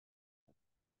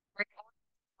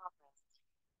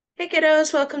Hey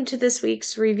kiddos, welcome to this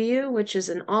week's review, which is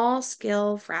an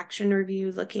all-skill fraction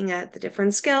review looking at the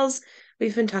different skills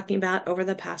we've been talking about over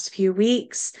the past few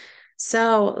weeks.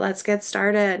 So let's get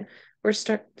started. We're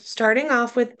starting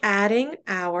off with adding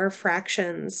our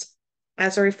fractions.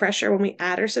 As a refresher, when we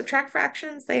add or subtract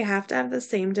fractions, they have to have the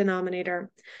same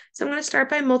denominator. So I'm going to start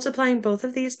by multiplying both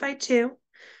of these by 2.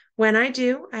 When I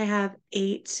do, I have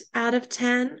 8 out of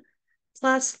 10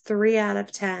 plus 3 out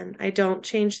of 10. I don't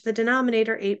change the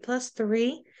denominator. 8 plus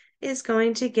 3 is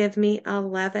going to give me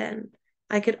 11.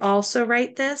 I could also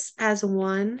write this as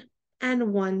 1 and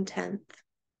 1/10.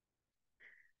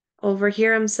 Over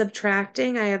here, I'm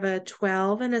subtracting. I have a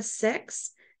 12 and a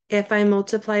 6. If I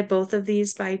multiply both of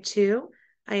these by 2,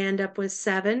 I end up with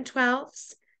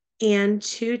 7/12 and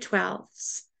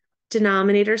 2/12.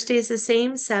 Denominator stays the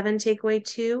same. 7 take away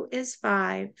 2 is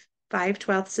 5.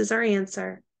 5/12 is our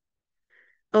answer.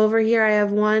 Over here, I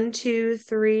have 1, 2,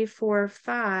 3, 4,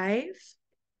 5,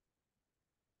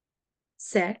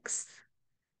 6,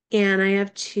 and I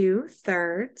have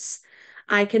 2/3.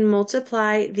 I can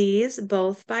multiply these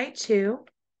both by 2.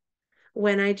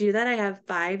 When I do that, I have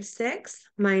 5, 6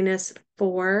 minus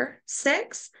 4,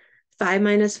 6. 5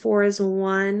 minus 4 is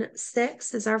 1,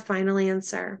 6 is our final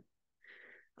answer.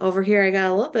 Over here, I got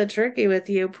a little bit tricky with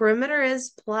you. Perimeter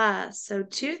is plus, so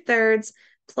 2/3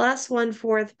 plus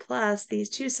 1/4 plus these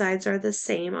two sides are the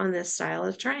same on this style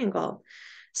of triangle.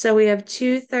 So we have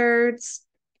 2/3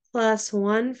 plus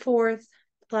 1/4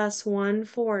 plus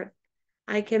 1/4.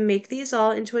 I can make these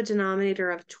all into a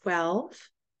denominator of 12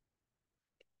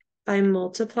 by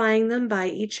multiplying them by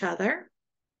each other.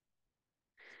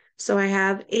 So I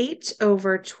have 8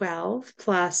 over 12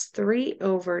 plus 3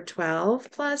 over 12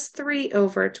 plus 3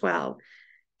 over 12.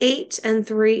 8 and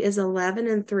 3 is 11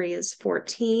 and 3 is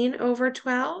 14 over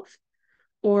 12.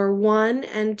 Or 1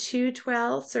 and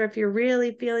 2/12, or if you're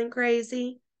really feeling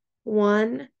crazy,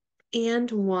 1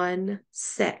 and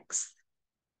 1/6.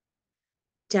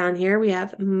 Down here we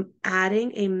have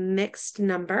adding a mixed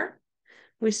number.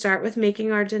 We start with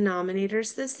making our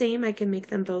denominators the same. I can make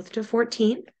them both to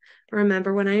 14.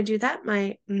 Remember, when I do that,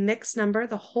 my mixed number,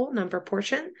 the whole number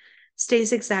portion,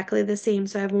 stays exactly the same.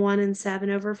 So I have 1 and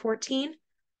 7 over 14,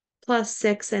 plus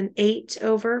 6 and 8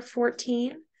 over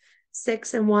 14.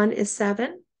 6 and 1 is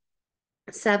 7.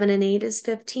 7 and 8 is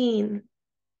 15.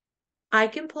 I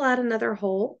can pull out another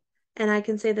whole, and I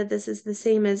can say that this is the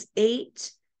same as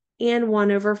 8 and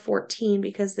 1 over 14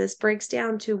 because this breaks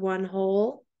down to one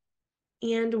whole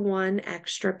and one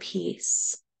extra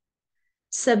piece.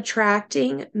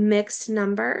 Subtracting mixed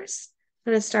numbers,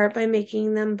 I'm going to start by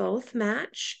making them both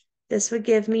match. This would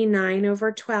give me 9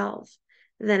 over 12.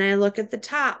 Then I look at the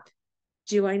top.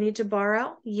 Do I need to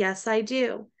borrow? Yes, I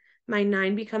do. My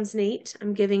 9 becomes an 8.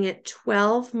 I'm giving it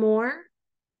 12 more.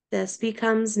 This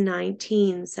becomes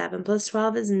 19. 7 plus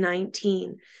 12 is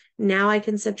 19. Now I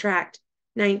can subtract.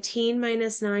 19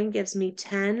 minus 9 gives me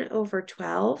 10 over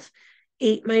 12.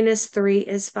 8 minus 3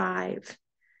 is 5.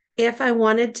 If I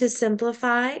wanted to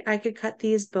simplify, I could cut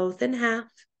these both in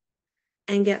half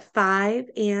and get 5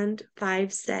 and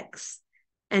 5/6.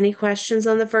 Any questions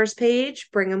on the first page?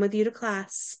 Bring them with you to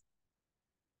class.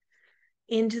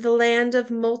 Into the land of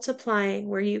multiplying,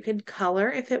 where you can color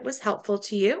if it was helpful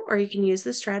to you, or you can use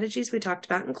the strategies we talked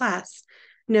about in class.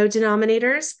 No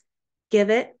denominators, give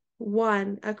it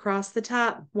 1 across the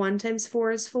top. 1 times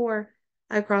 4 is 4.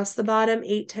 Across the bottom,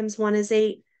 8 times 1 is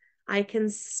 8. I can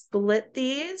split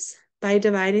these by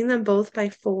dividing them both by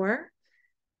 4.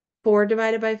 4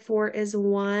 divided by 4 is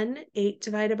 1. 8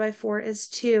 divided by 4 is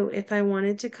 2. If I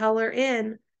wanted to color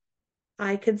in,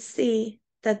 I could see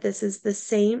that this is the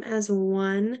same as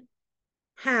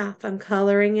 1/2. I'm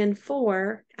coloring in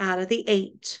 4 out of the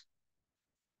 8.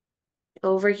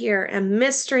 Over here, a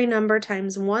mystery number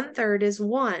times 1/3 is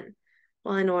 1.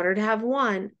 Well, in order to have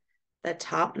 1, the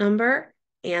top number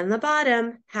and the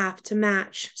bottom have to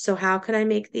match. So how could I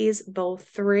make these both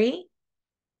 3?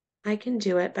 I can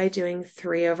do it by doing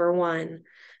 3 over 1.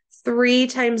 3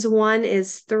 times 1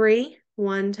 is 3.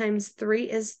 1 times 3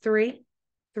 is 3.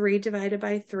 3 divided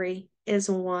by 3 is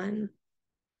 1.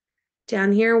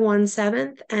 Down here,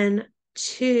 1/7 and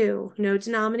 2. No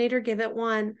denominator, give it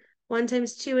 1. 1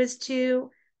 times 2 is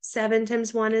 2. 7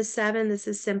 times 1 is 7. This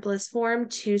is simplest form,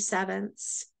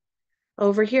 2/7.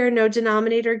 Over here, no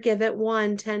denominator, give it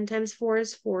 1. 10 times 4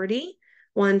 is 40.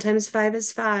 1 times 5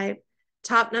 is 5.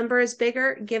 Top number is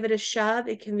bigger, give it a shove.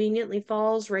 It conveniently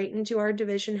falls right into our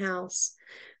division house.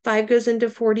 5 goes into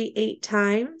 48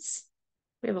 times.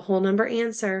 We have a whole number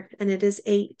answer, and it is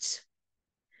 8.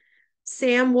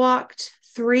 Sam walked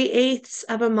 3/8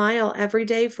 of a mile every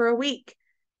day for a week.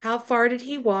 How far did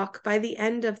he walk by the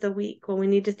end of the week? Well, we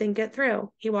need to think it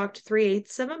through. He walked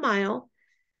 3/8 of a mile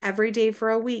every day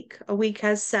for a week. A week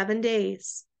has 7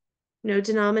 days. No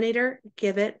denominator,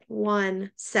 give it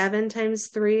 1. 7 times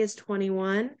 3 is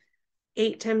 21.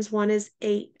 8 times 1 is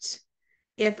 8.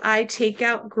 If I take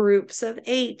out groups of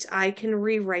 8, I can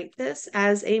rewrite this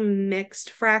as a mixed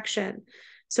fraction.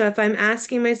 So if I'm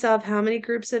asking myself how many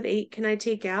groups of 8 can I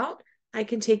take out, I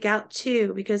can take out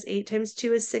 2 because 8 times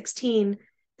 2 is 16.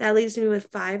 That leaves me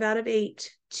with 5 out of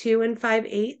 8. 2 and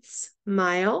 5/8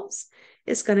 miles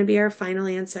is going to be our final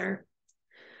answer.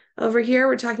 Over here,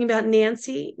 we're talking about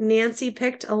Nancy. Nancy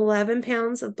picked 11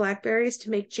 pounds of blackberries to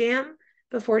make jam.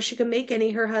 Before she could make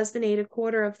any, her husband ate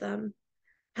 1/4 of them.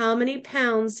 How many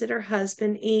pounds did her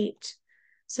husband eat?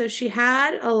 So she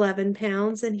had 11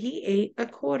 pounds and he ate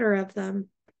 1/4 of them.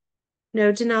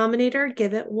 No denominator,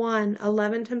 give it 1.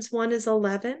 11 times 1 is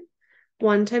 11.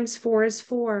 1 times 4 is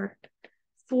 4.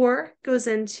 4 goes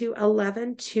into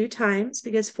 11 2 times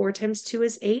because 4 times 2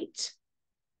 is 8.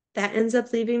 That ends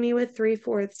up leaving me with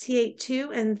 3/4. He ate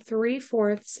 2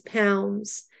 3/4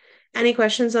 pounds. Any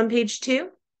questions on page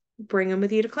 2? Bring them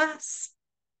with you to class.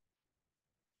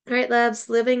 All right, loves,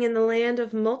 living in the land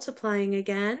of multiplying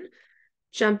again,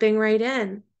 jumping right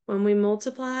in. When we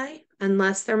multiply,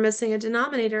 unless they're missing a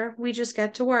denominator, we just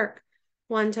get to work.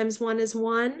 1 times 1 is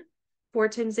 1. 4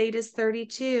 times 8 is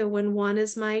 32. When 1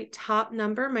 is my top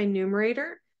number, my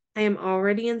numerator, I am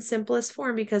already in simplest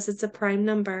form because it's a prime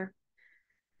number.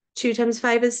 2 times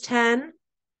 5 is 10.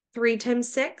 3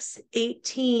 times 6,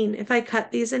 18. If I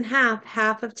cut these in half,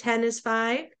 half of 10 is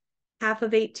 5. Half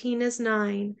of 18 is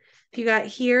 9. If you got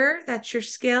here, that's your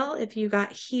skill. If you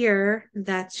got here,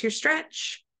 that's your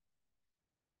stretch.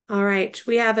 All right,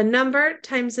 we have a number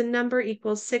times a number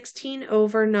equals 16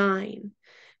 over 9.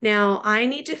 Now, I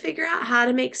need to figure out how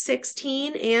to make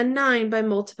 16 and 9 by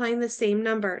multiplying the same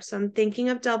number. So I'm thinking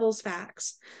of doubles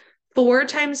facts. 4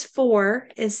 times 4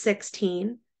 is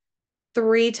 16.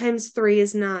 3 times 3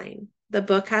 is 9. The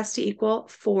book has to equal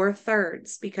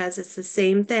 4/3 because it's the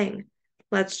same thing.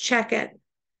 Let's check it.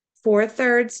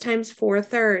 4/3 times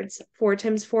 4/3. 4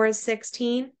 times 4 is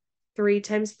 16. 3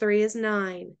 times 3 is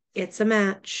 9. It's a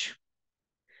match.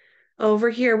 Over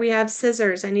here, we have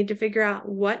scissors. I need to figure out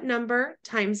what number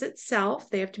times itself,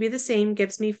 they have to be the same,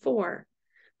 gives me 4.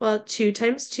 Well, 2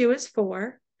 times 2 is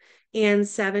 4, and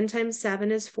 7 times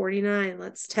 7 is 49.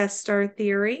 Let's test our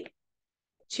theory.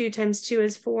 2 times 2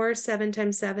 is 4. 7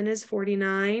 times 7 is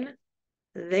 49.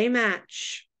 They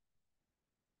match.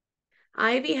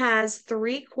 Ivy has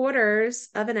 3/4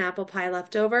 of an apple pie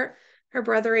left over. Her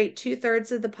brother ate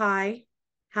 2/3 of the pie.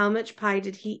 How much pie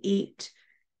did he eat?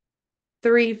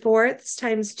 3/4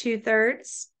 times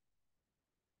 2/3.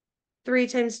 3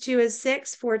 times 2 is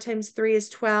 6. 4 times 3 is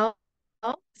 12.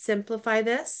 Simplify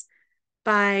this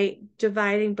by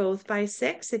dividing both by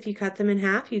 6. If you cut them in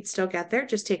half, you'd still get there.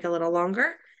 Just take a little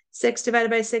longer. 6 divided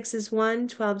by 6 is 1.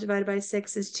 12 divided by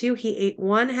 6 is 2. He ate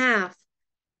 1/2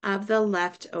 of the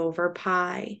leftover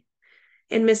pie.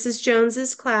 In Mrs.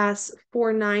 Jones's class,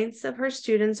 4/9 of her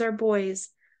students are boys.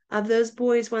 Of those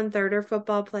boys, 1/3 are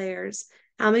football players.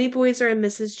 How many boys are in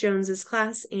Mrs. Jones's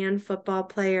class and football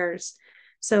players?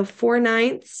 So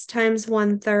 4/9 times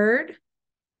 1/3.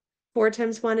 4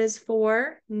 times 1 is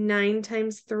 4. 9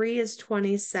 times 3 is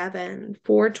 27.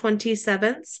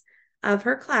 4/27 of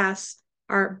her class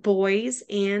are boys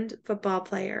and football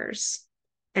players.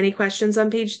 Any questions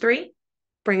on page 3?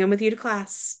 Bring them with you to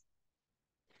class.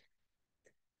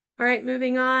 All right,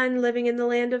 moving on, living in the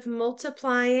land of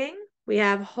multiplying. We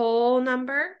have whole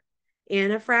number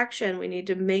and a fraction. We need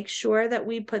to make sure that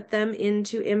we put them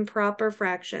into improper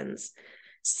fractions.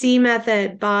 C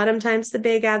method, bottom times the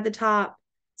big, add the top.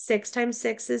 6 times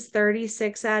 6 is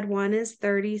 36, add 1 is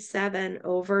 37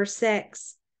 over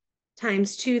 6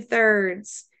 times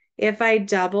 2/3. If I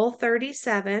double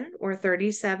 37 or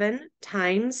 37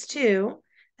 times 2,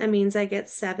 that means I get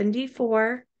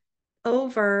 74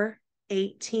 over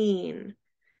 18.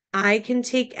 I can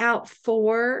take out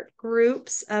 4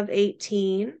 groups of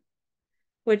 18,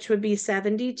 which would be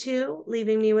 72,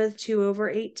 leaving me with 2 over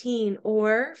 18.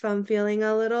 Or if I'm feeling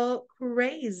a little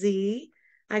crazy,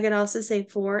 I could also say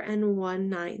 4 and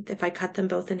 1/9 if I cut them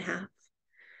both in half.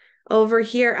 Over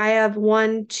here, I have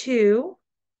 1, 2,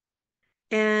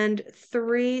 and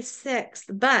 3/6.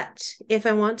 But if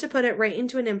I want to put it right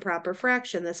into an improper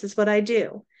fraction, this is what I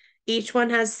do. Each one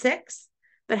has 6,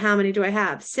 but how many do I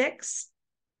have? 6,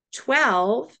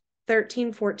 12,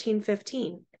 13, 14,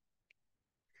 15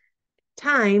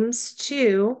 times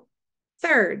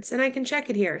 2/3. And I can check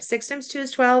it here. 6 times 2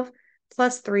 is 12,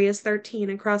 plus 3 is 13.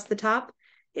 Across the top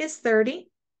is 30.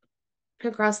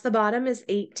 Across the bottom is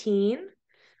 18.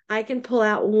 I can pull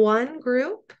out one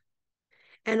group.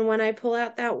 And when I pull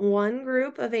out that one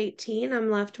group of 18,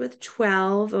 I'm left with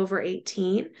 12 over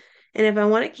 18. And if I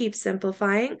want to keep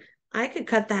simplifying, I could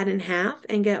cut that in half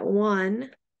and get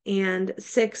 1 and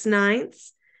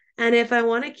 6/9. And if I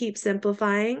want to keep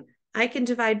simplifying, I can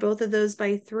divide both of those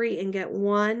by 3 and get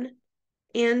 1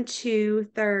 and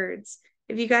 2/3.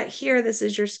 If you got here, this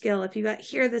is your skill. If you got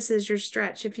here, this is your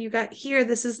stretch. If you got here,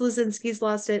 this is Lizinski's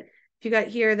lost it. If you got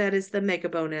here, that is the mega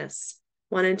bonus.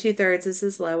 1 and 2/3 is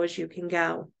as low as you can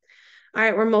go. All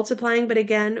right, we're multiplying, but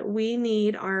again, we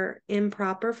need our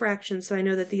improper fractions. So I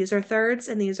know that these are thirds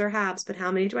and these are halves, but how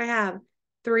many do I have?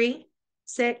 3,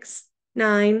 6,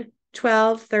 9,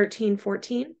 12, 13,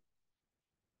 14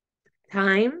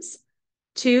 times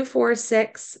 2, 4,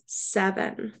 6,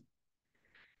 7.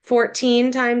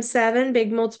 14 times 7,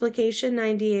 big multiplication,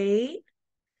 98.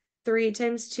 3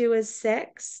 times 2 is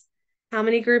 6. How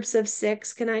many groups of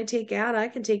 6 can I take out? I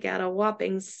can take out a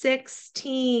whopping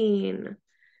 16.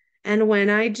 And when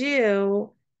I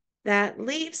do, that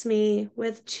leaves me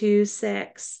with 2,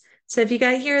 6. So if you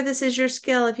got here, this is your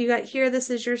skill. If you got here, this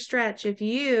is your stretch. If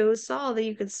you saw that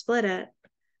you could split it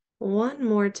one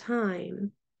more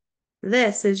time,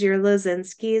 this is your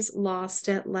Lizinski's lost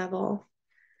it level.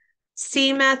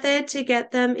 C method to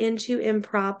get them into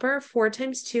improper. 4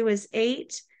 times 2 is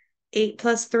 8. 8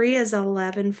 plus 3 is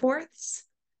 11/4.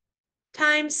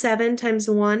 Times 7 times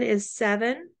 1 is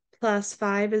 7. Plus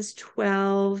 5 is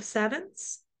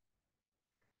 12/7.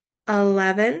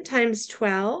 11 times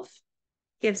 12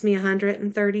 gives me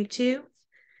 132.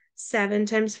 7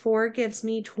 times 4 gives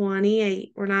me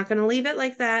 28. We're not going to leave it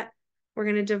like that. We're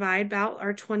going to divide about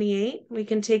our 28. We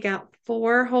can take out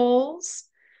 4 wholes.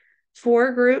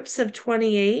 4 groups of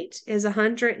 28 is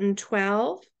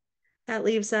 112. That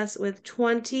leaves us with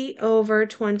 20 over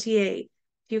 28.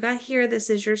 If you got here, this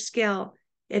is your skill.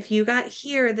 If you got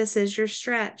here, this is your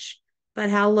stretch. But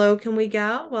how low can we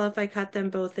go? Well, if I cut them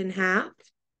both in half,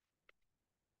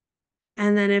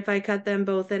 and then if I cut them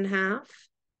both in half,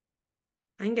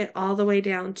 I can get all the way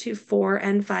down to 4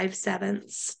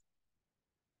 5/7.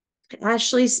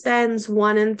 Ashley spends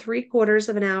 1 3/4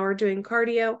 of an hour doing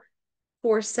cardio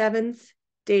for 7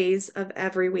 days of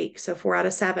every week. So 4 out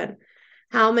of 7.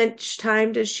 How much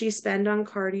time does she spend on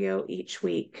cardio each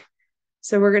week?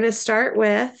 So we're going to start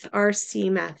with our C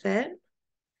method.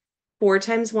 4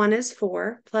 times 1 is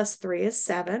 4, plus 3 is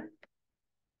 7,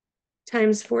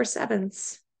 times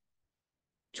 4/7.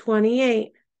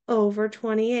 28 over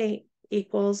 28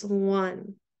 equals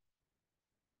 1.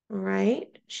 All right,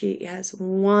 she has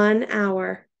 1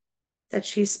 hour that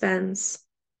she spends.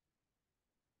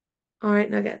 All right,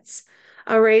 nuggets.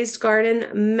 A raised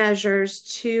garden measures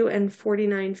 2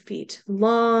 49 feet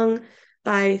long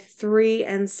by 3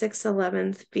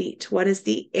 6/11 feet. What is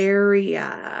the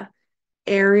area?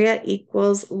 Area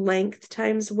equals length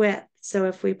times width. So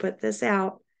if we put this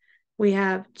out, we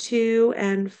have 2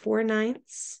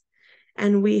 4/9,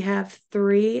 and we have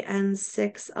 3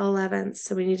 6/11.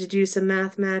 So we need to do some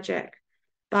math magic.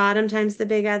 Bottom times the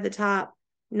big at the top.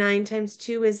 9 times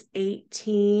 2 is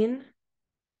 18.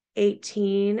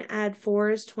 18, add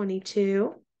 4 is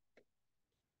 22.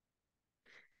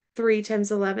 3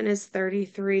 times 11 is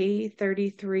 33.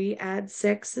 33, add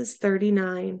 6 is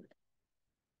 39.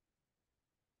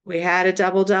 We had a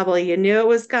double. You knew it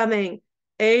was coming.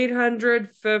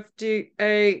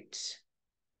 858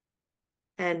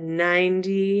 and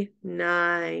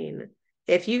 99.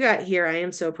 If you got here, I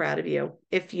am so proud of you.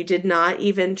 If you did not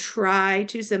even try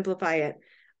to simplify it,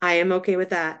 I am okay with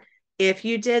that. If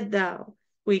you did, though,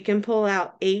 we can pull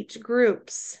out 8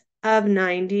 groups of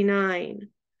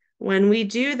 99. When we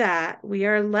do that, we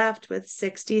are left with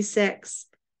 66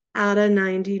 out of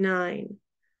 99,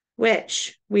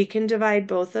 which we can divide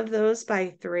both of those by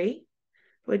 3,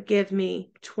 would give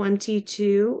me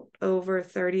 22 over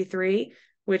 33,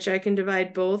 which I can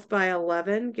divide both by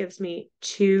 11, gives me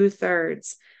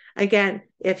 2/3. Again,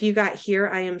 if you got here,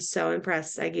 I am so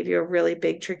impressed. I gave you a really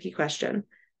big, tricky question.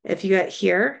 If you got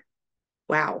here,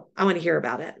 wow, I want to hear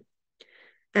about it.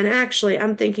 And actually,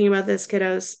 I'm thinking about this,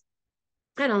 kiddos.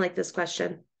 I don't like this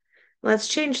question. Let's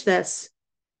change this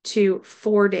to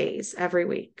 4 days every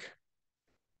week.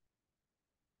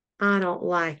 I don't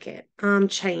like it. I'm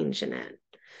changing it.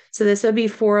 So this would be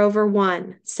 4 over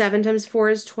 1. 7 times 4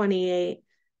 is 28.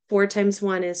 4 times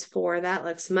 1 is 4. That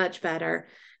looks much better.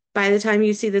 By the time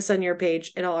you see this on your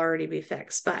page, it'll already be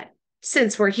fixed. But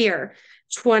since we're here,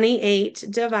 28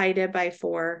 divided by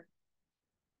 4,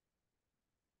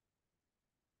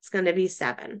 it's going to be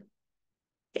 7.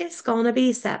 It's going to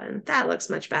be 7. That looks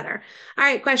much better. All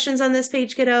right, questions on this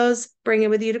page, kiddos? Bring it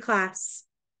with you to class.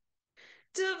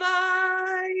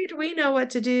 divide. We know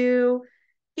what to do.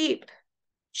 Keep,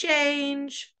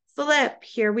 change, flip.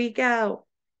 Here we go.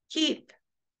 Keep,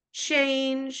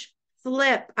 change,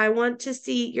 flip. I want to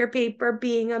see your paper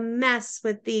being a mess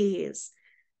with these.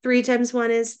 3 times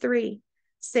 1 is 3.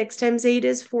 6 times 8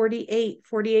 is 48.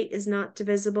 48 is not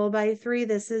divisible by 3.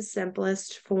 This is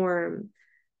simplest form.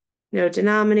 No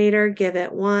denominator, give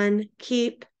it 1.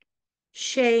 Keep,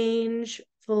 change,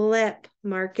 flip,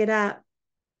 mark it up.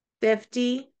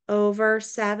 50 over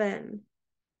 7.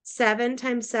 7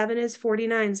 times 7 is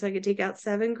 49, so I could take out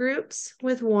 7 groups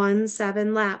with 1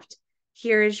 7 left.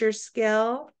 Here is your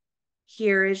skill.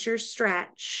 Here is your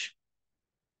stretch.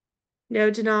 No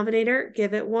denominator,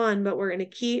 give it 1, but we're going to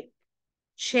keep,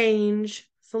 change,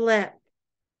 flip.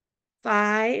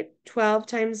 5, 12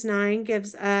 times 9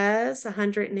 gives us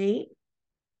 108.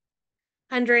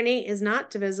 108 is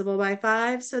not divisible by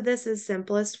 5, so this is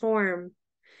simplest form.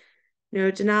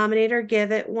 No denominator,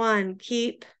 give it 1.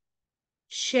 Keep,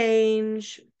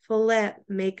 change, flip,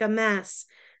 make a mess.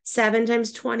 7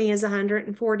 times 20 is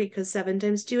 140 because 7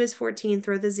 times 2 is 14.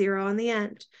 Throw the 0 on the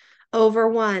end. Over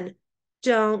 1.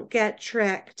 Don't get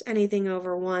tricked. Anything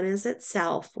over 1 is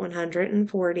itself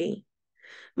 140.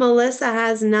 Melissa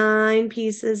has 9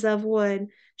 pieces of wood.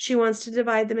 She wants to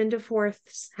divide them into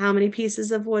fourths. How many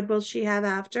pieces of wood will she have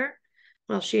after?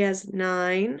 Well, she has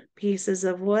 9 pieces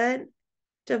of wood,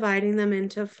 dividing them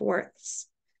into fourths.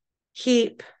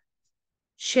 Keep,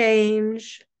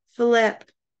 change, flip.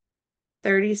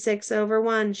 36 over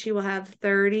 1. She will have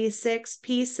 36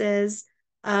 pieces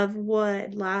of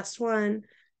wood. Last one.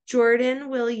 Jordan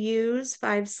will use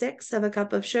 5/6 of a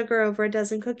cup of sugar over a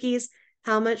dozen cookies.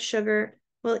 How much sugar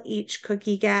will each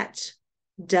cookie get?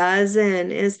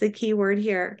 Dozen is the key word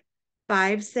here.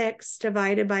 5/6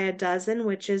 divided by a dozen,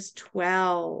 which is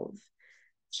 12.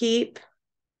 Keep,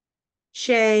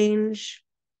 change,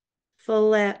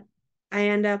 flip. I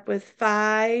end up with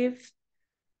 5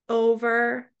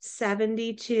 over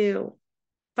 72.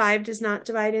 5 does not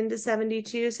divide into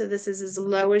 72, so this is as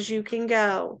low as you can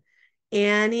go.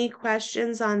 Any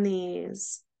questions on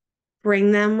these?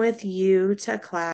 Bring them with you to class.